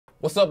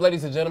What's up,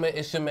 ladies and gentlemen?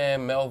 It's your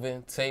man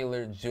Melvin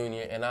Taylor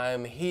Jr. and I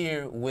am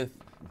here with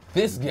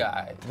this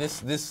guy,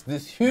 this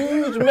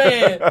huge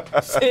man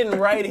sitting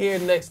right here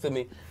next to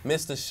me,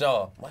 Mr.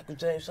 Shaw. Michael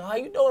James Shaw, how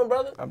you doing,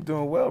 brother? I'm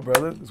doing well,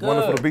 brother. It's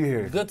wonderful to be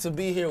here. Good to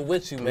be here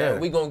with you, man. Yeah.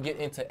 We're gonna get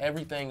into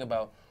everything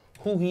about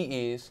who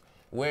he is,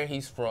 where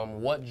he's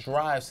from, what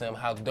drives him,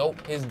 how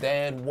dope his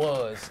dad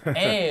was,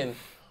 and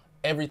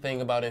everything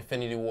about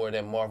Infinity War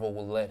that Marvel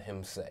will let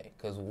him say,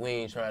 because we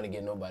ain't trying to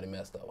get nobody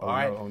messed up, all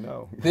right? Oh,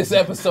 no. This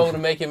episode of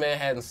Making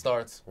Manhattan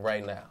starts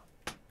right now.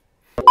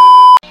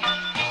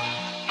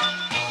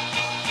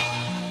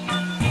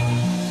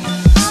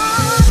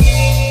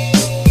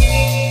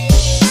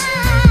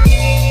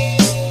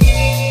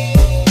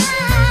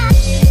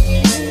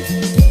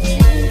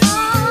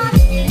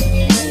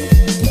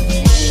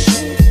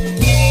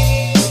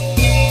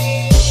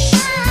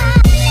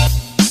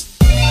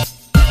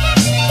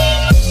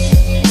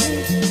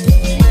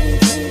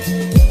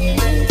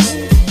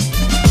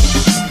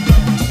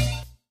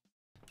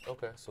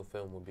 Okay, so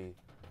film will be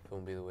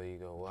the way you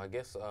go. Well, I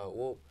guess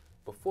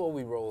before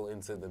we roll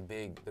into the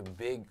big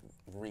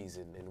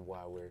reason and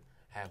why we're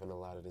having a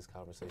lot of this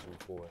conversation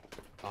before.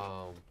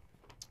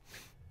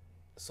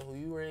 So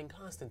you were in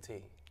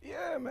Constantine.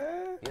 Yeah,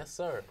 man. Yes,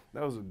 sir.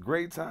 That was a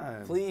great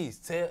time. Please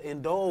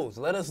indulge.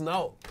 Let us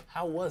know.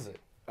 How was it?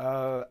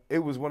 It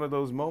was one of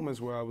those moments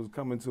where I was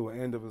coming to an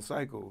end of a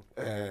cycle,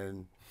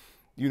 and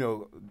you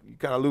know, you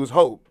kind of lose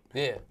hope.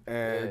 Yeah.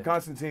 And yeah.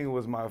 Constantine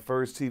was my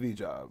first TV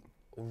job.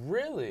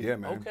 Really? Yeah,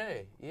 man.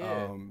 Okay.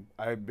 Yeah.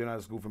 I had been out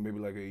of school for maybe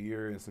like a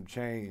year and some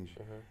change,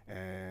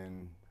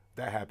 and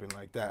that happened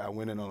like that. I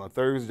went in on a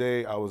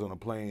Thursday. I was on a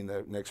plane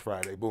that next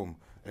Friday. Boom,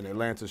 in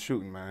Atlanta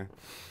shooting, man.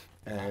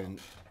 And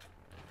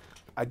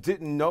I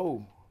didn't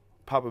know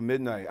Papa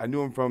Midnight. I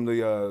knew him from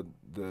the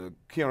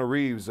Keanu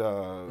Reeves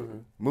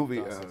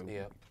movie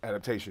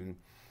adaptation,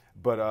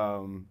 but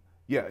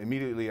yeah,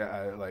 immediately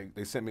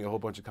they sent me a whole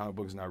bunch of comic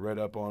books and I read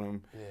up on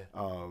them.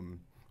 Yeah.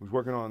 Was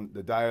working on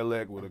the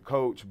dialect with a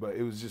coach, but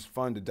it was just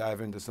fun to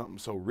dive into something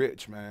so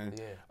rich, man.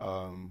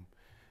 Yeah.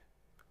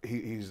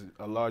 He's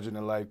a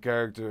larger-than-life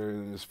character,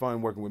 and it's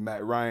fun working with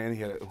Matt Ryan.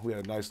 We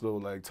had a nice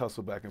little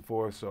tussle back and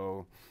forth.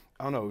 So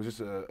I don't know, it was just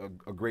a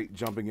great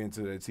jumping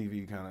into the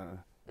TV kind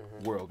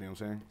of world. You know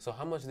what I'm saying? So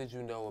how much did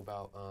you know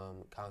about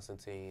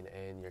Constantine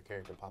and your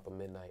character Papa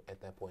Midnight at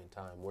that point in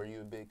time? Were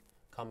you a big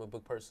comic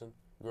book person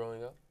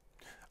growing up?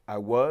 I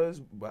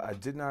was, but I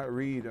did not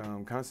read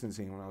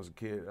Constantine when I was a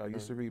kid. I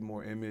used to read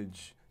more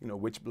Image,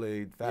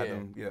 Witchblade,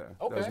 Fathom. Yeah,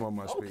 okay. That was more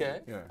my speed. Okay,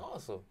 yeah.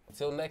 Awesome.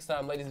 Until next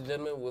time, ladies and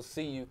gentlemen, we'll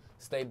see you.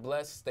 Stay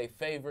blessed, stay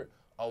favored,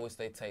 always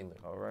stay tailored.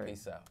 All right.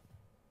 Peace out.